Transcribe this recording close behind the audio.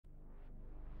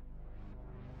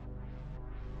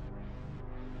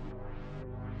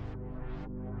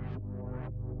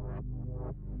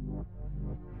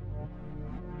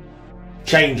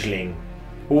Changeling.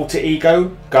 Alter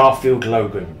ego, Garfield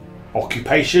Logan.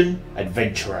 Occupation,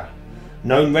 adventurer.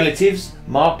 Known relatives,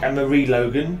 Mark and Marie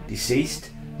Logan,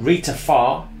 deceased. Rita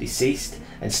Farr, deceased.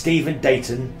 And Stephen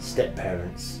Dayton,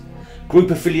 step-parents.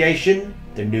 Group affiliation,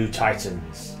 the New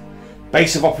Titans.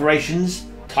 Base of operations,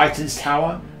 Titans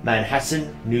Tower,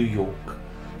 Manhattan, New York.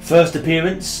 First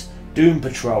appearance, Doom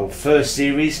Patrol, first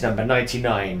series, number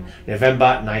 99,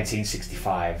 November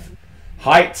 1965.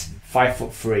 Height,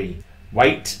 5'3",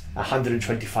 weight,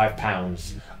 125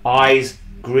 pounds, eyes,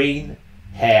 green,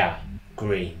 hair,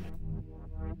 green.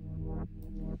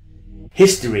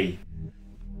 History.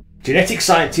 Genetic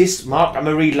scientists Mark and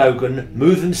Marie Logan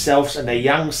moved themselves and their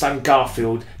young son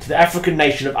Garfield to the African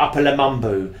nation of Upper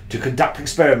Limumbu to conduct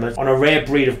experiments on a rare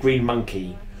breed of green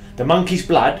monkey. The monkey's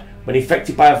blood, when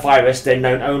infected by a virus then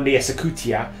known only as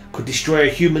Secutia, could destroy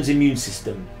a human's immune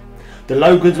system. The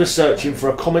Logans were searching for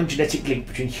a common genetic link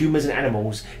between humans and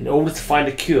animals in order to find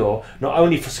a cure not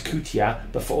only for Secutia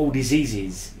but for all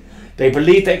diseases. They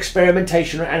believed that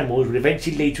experimentation on animals would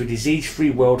eventually lead to a disease-free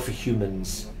world for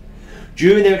humans.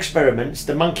 During their experiments,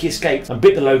 the monkey escaped and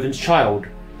bit the Logan's child.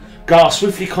 Gar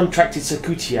swiftly contracted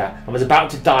Secutia and was about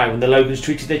to die when the Logans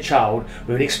treated their child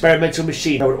with an experimental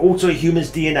machine that would alter a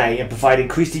human's DNA and provide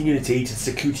increased immunity to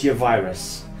the Secutia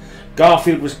virus.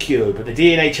 Garfield was cured, but the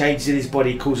DNA changes in his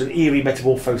body caused an eerie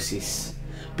metamorphosis.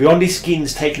 Beyond his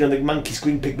skins taking on the monkey's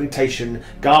green pigmentation,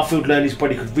 Garfield learned his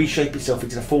body could reshape itself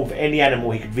into the form of any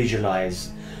animal he could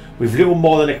visualise. With little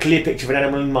more than a clear picture of an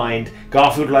animal in mind,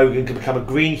 Garfield Logan can become a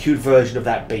green-hued version of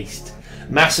that beast.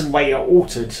 Mass and weight are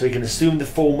altered so he can assume the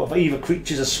form of either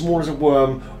creatures as small as a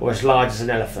worm or as large as an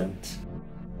elephant.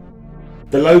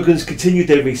 The Logans continued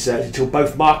their research until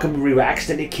both Mark and Marie were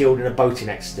accidentally killed in a boating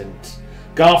accident.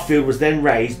 Garfield was then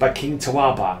raised by King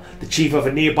Tawaba, the chief of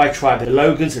a nearby tribe that the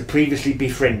Logans had previously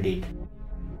befriended.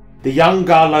 The young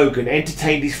Gar Logan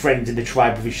entertained his friends in the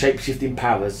tribe with his shape-shifting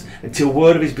powers until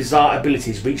word of his bizarre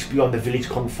abilities reached beyond the village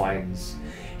confines.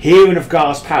 Hearing of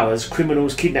Gar's powers,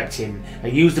 criminals kidnapped him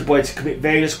and used the boy to commit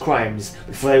various crimes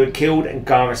before they were killed and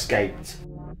Gar escaped.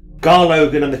 Gar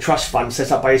Logan and the trust fund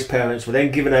set up by his parents were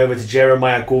then given over to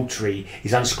Jeremiah Galtree,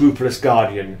 his unscrupulous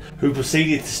guardian, who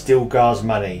proceeded to steal Gar's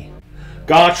money.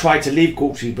 Gar tried to leave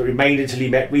Galtree but remained until he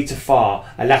met Rita Farr,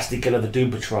 Elastigirl of the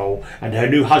Doom Patrol, and her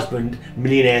new husband,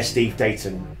 millionaire Steve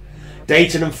Dayton.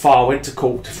 Dayton and Farr went to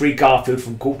court to free Garfield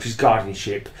from Galtree's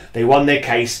guardianship. They won their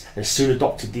case and soon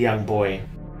adopted the young boy.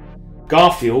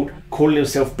 Garfield, calling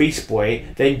himself Beast Boy,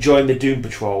 then joined the Doom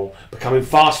Patrol, becoming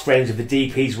fast friends with the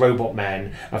DP's Robot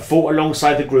Man, and fought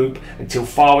alongside the group until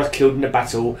Farr was killed in a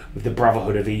battle with the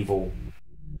Brotherhood of Evil.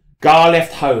 Gar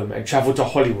left home and travelled to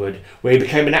Hollywood, where he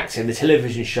became an actor in the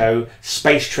television show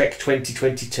Space Trek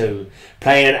 2022,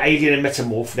 playing an alien and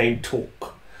metamorph named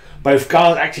Talk. Both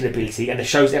Gar's acting ability and the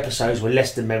show's episodes were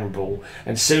less than memorable,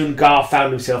 and soon Gar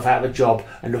found himself out of a job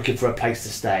and looking for a place to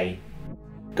stay.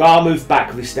 Gar moved back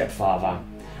with his stepfather.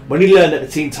 When he learned that the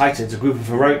Teen Titans, a group of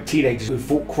heroic teenagers who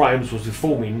fought crimes, was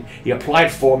reforming, he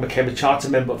applied for and became a charter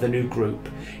member of the new group.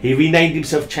 He renamed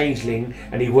himself Changeling,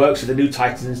 and he works with the New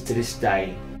Titans to this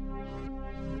day.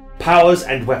 Powers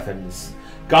and weapons.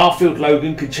 Garfield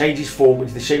Logan can change his form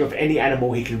into the shape of any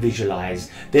animal he can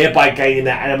visualise, thereby gaining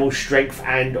that animal's strength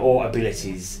and or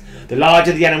abilities. The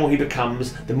larger the animal he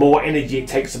becomes, the more energy it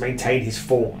takes to maintain his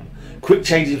form. Quick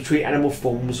changes between animal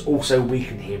forms also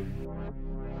weaken him.